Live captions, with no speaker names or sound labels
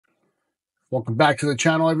Welcome back to the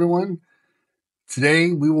channel, everyone.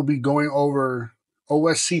 Today we will be going over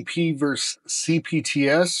OSCP versus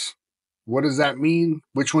CPTS. What does that mean?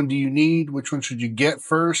 Which one do you need? Which one should you get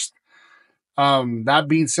first? That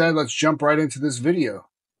being said, let's jump right into this video.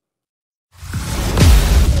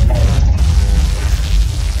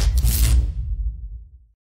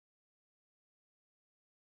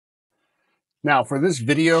 Now, for this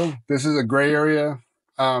video, this is a gray area.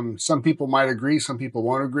 Some people might agree, some people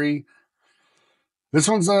won't agree. This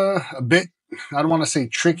one's a bit, I don't want to say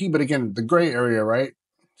tricky, but again, the gray area, right?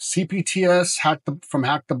 CPTS from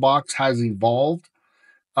Hack the Box has evolved.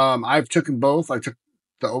 I've taken both. I took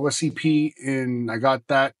the OSCP I got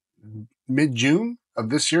that mid-June of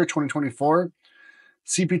this year, 2024.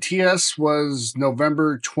 CPTS was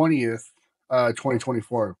November 20th,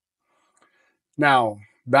 2024. Now,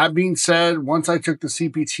 that being said, once I took the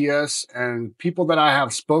CPTS and people that I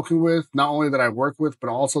have spoken with, not only that I work with,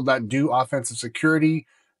 but also that do offensive security,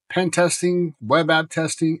 pen testing, web app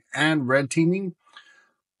testing, and red teaming,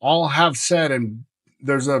 all have said, and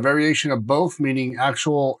there's a variation of both, meaning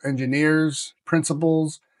actual engineers,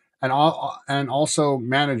 principals, and also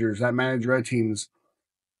managers that manage red teams.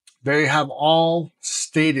 They have all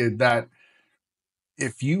stated that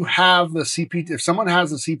if someone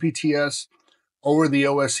has the CPTS over the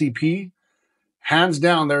OSCP, hands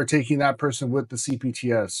down, they're taking that person with the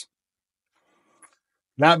CPTS.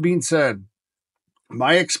 That being said,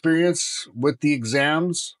 my experience with the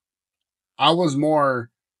exams, I was more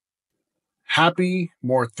happy,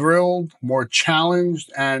 more thrilled, more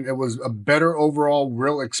challenged, and it was a better overall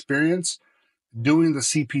real experience doing the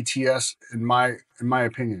CPTS in my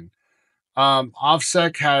opinion.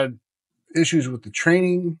 OffSec had issues with the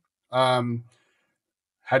training,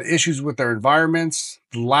 had issues with their environments,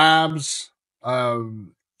 the labs,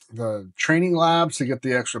 the training labs to get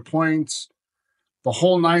the extra points, the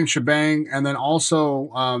whole nine shebang. And then also,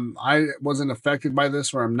 I wasn't affected by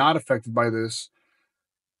this, or I'm not affected by this.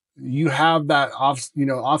 You have that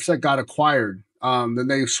offset got acquired. Then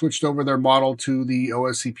they switched over their model to the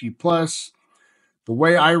OSCP plus. The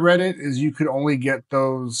way I read it is you could only get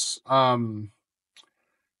those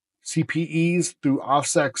CPEs through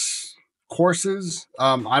OffSec's courses.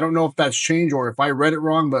 I don't know if that's changed or if I read it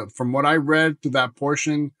wrong, but from what I read through that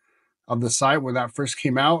portion of the site when that first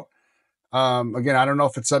came out, again, I don't know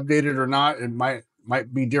if it's updated or not. It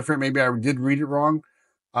might be different. Maybe I did read it wrong,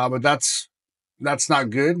 but that's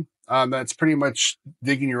not good. That's pretty much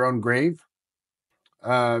digging your own grave.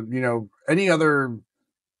 Any other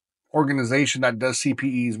organization that does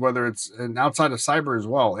CPEs, whether it's outside of cyber as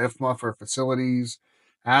well, IFMA for facilities,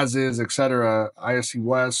 as is, etc., ISC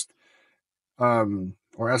West,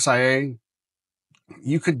 or SIA,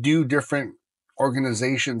 you could do different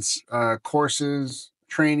organizations, courses,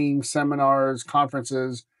 training, seminars,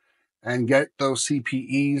 conferences, and get those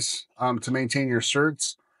CPEs to maintain your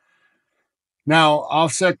certs. Now,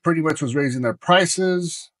 OffSec pretty much was raising their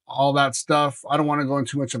prices, all that stuff. I don't want to go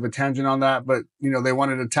into too much of a tangent on that, but they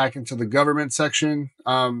wanted to tack into the government section.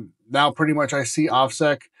 Now, pretty much, I see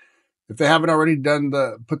OffSec, if they haven't already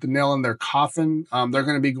put the nail in their coffin, they're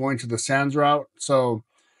going to be going to the SANS route. So,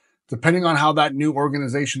 depending on how that new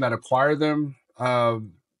organization that acquired them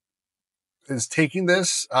is taking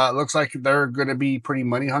this, looks like they're going to be pretty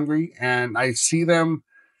money hungry, and I see them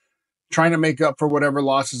trying to make up for whatever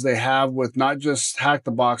losses they have with not just Hack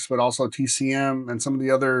the Box, but also TCM and some of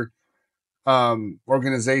the other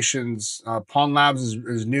organizations. Pawn Labs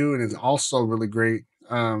is new and is also really great.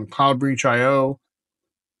 Cloud Breach IO.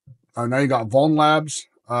 Now you got Vuln Labs.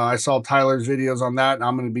 I saw Tyler's videos on that, and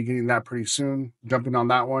I'm going to be getting that pretty soon, jumping on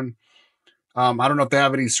that one. I don't know if they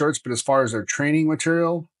have any certs, but as far as their training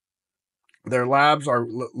material, their labs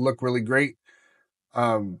look really great.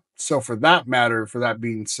 So for that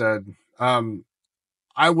being said,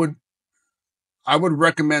 I would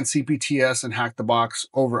recommend CPTS and Hack the Box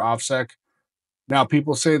over OffSec. Now,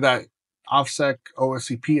 people say that OffSec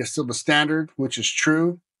OSCP is still the standard, which is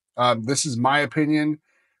true. This is my opinion.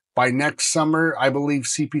 By next summer, I believe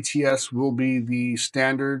CPTS will be the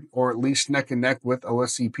standard, or at least neck and neck with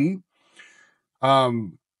OSCP.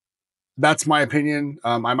 That's my opinion.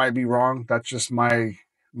 I might be wrong. That's just my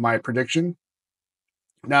prediction.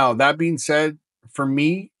 Now, that being said, for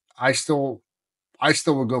me, I still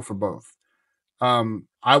would go for both.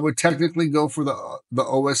 I would technically go for the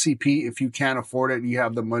OSCP if you can't afford it and you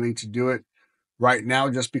have the money to do it right now,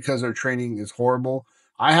 just because their training is horrible.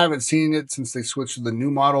 I haven't seen it since they switched to the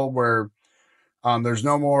new model where there's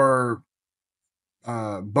no more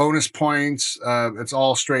bonus points. It's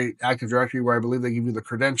all straight Active Directory, where I believe they give you the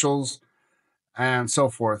credentials and so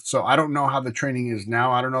forth. So I don't know how the training is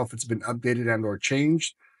now. I don't know if it's been updated and or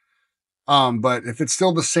changed. But if it's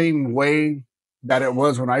still the same way that it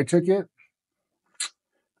was when I took it,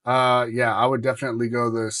 yeah, I would definitely go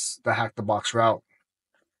the hack the box route.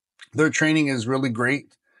 Their training is really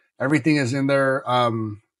great. Everything is in there. I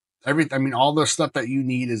mean, all the stuff that you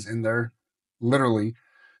need is in there, literally.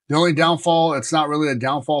 The only downfall, it's not really a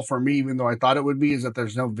downfall for me, even though I thought it would be, is that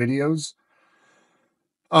there's no videos.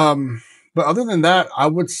 Um, but other than that, I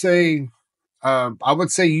would say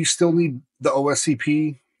you still need the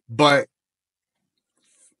OSCP. But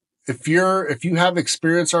if you have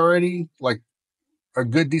experience already, like a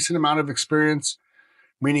good decent amount of experience,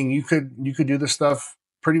 meaning you could do this stuff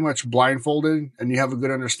pretty much blindfolded, and you have a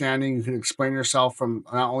good understanding. You can explain yourself from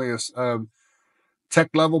not only a tech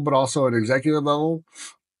level but also an executive level.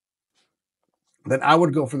 Then I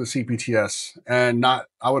would go for the CPTS, and not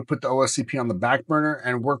I would put the OSCP on the back burner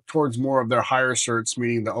and work towards more of their higher certs,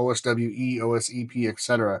 meaning the OSWE, OSEP,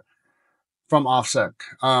 etc. from OffSec.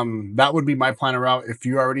 That would be my plan of route if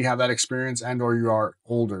you already have that experience and or you are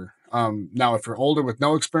older. Now, if you're older with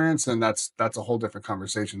no experience, then that's a whole different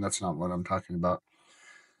conversation. That's not what I'm talking about.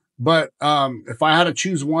 But if I had to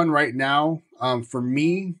choose one right now, for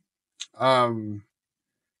me, um,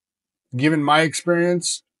 given my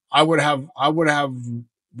experience, I would have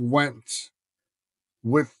went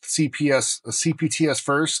with CPTS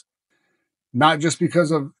first, not just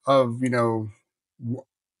because of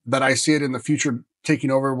that I see it in the future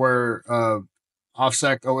taking over where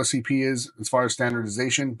OffSec OSCP is as far as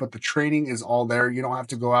standardization, but the training is all there. You don't have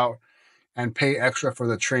to go out and pay extra for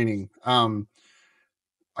the training.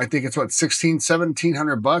 I think it's what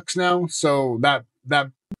 1700 bucks now. So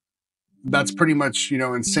that's pretty much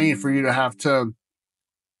insane for you to have to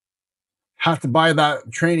buy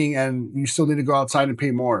that training, and you still need to go outside and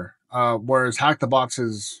pay more. Whereas Hack the Box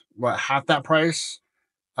is what half that price.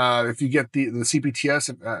 If you get the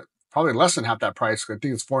CPTS, probably less than half that price. I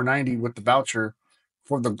think it's $490 with the voucher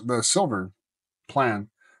for the silver plan,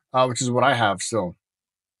 which is what I have still.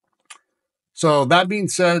 So that being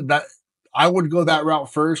said, that I would go that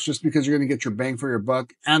route first, just because you're going to get your bang for your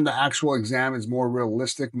buck, and the actual exam is more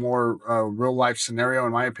realistic, more real life scenario,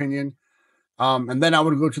 in my opinion. And then I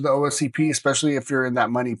would go to the OSCP, especially if you're in that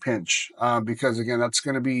money pinch, because again, that's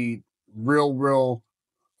going to be real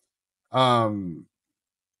um,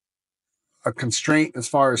 a constraint as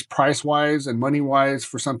far as price wise and money wise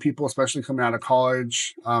for some people, especially coming out of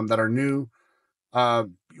college that are new. Uh,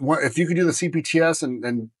 if you could do the CPTS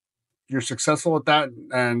and you're successful with that,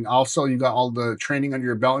 and also you got all the training under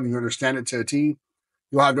your belt and you understand it to a T,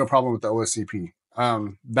 you'll have no problem with the OSCP.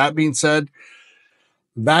 That being said,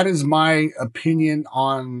 that is my opinion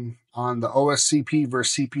on the OSCP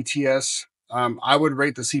versus CPTS. I would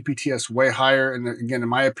rate the CPTS way higher, and again, in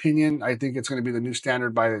my opinion, I think it's going to be the new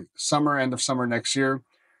standard by end of summer next year.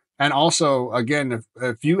 And also, again,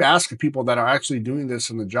 if you ask people that are actually doing this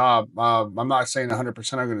in the job, I'm not saying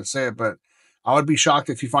 100% are going to say it, but I would be shocked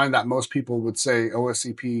if you find that most people would say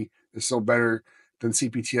OSCP is still better than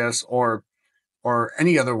CPTS or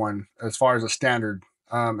any other one as far as a standard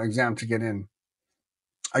exam to get in.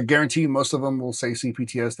 I guarantee you most of them will say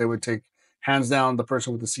CPTS. They would take hands down the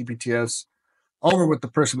person with the CPTS over with the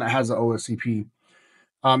person that has the OSCP.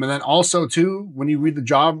 And then also too, when you read the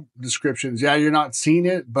job descriptions, yeah, you're not seeing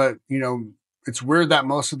it, but it's weird that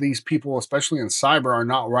most of these people, especially in cyber, are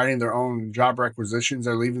not writing their own job requisitions.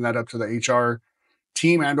 They're leaving that up to the HR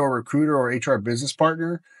team and or recruiter or HR business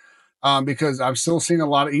partner. Because I'm still seeing a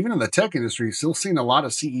lot of, even in the tech industry, still seeing a lot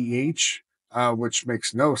of CEH, which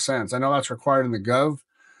makes no sense. I know that's required in the gov,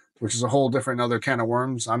 which is a whole different other can of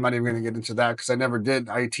worms. I'm not even going to get into that because I never did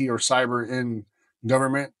IT or cyber in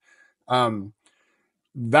government. Um,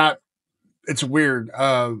 that it's weird.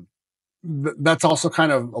 That's also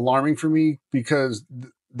kind of alarming for me because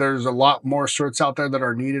there's a lot more certs out there that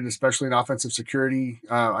are needed, especially in offensive security.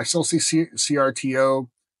 I still see CRTO,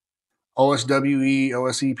 OSWE,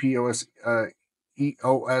 OSEP,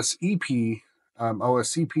 OSEP,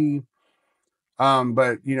 OSCP.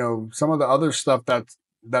 But some of the other stuff that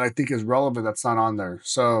I think is relevant that's not on there.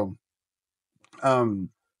 So um,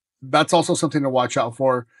 that's also something to watch out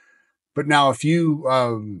for. But now, if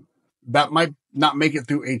you that might not make it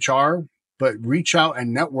through HR, but reach out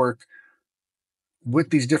and network with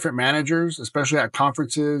these different managers, especially at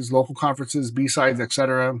conferences, local conferences, B-sides,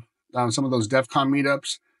 etc. Some of those DEF CON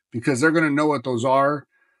meetups, because they're going to know what those are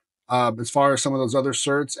as far as some of those other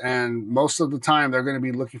certs. And most of the time, they're going to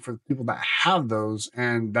be looking for people that have those.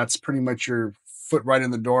 And that's pretty much your foot right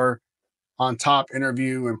in the door on top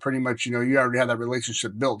interview. And pretty much, you already have that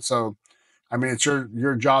relationship built. So, I mean, it's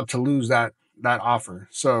your job to lose that offer.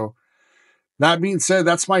 So that being said,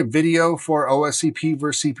 that's my video for OSCP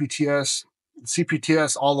versus CPTS.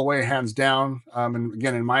 CPTS all the way, hands down. And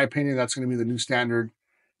again, in my opinion, that's going to be the new standard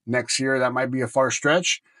next year. That might be a far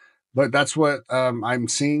stretch, but that's what I'm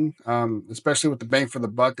seeing, especially with the bang for the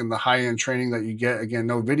buck and the high-end training that you get. Again,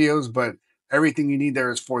 no videos, but everything you need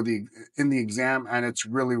there is in the exam, and it's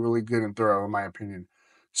really, really good and thorough, in my opinion.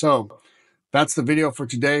 So that's the video for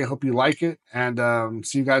today. Hope you like it, and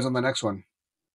see you guys on the next one.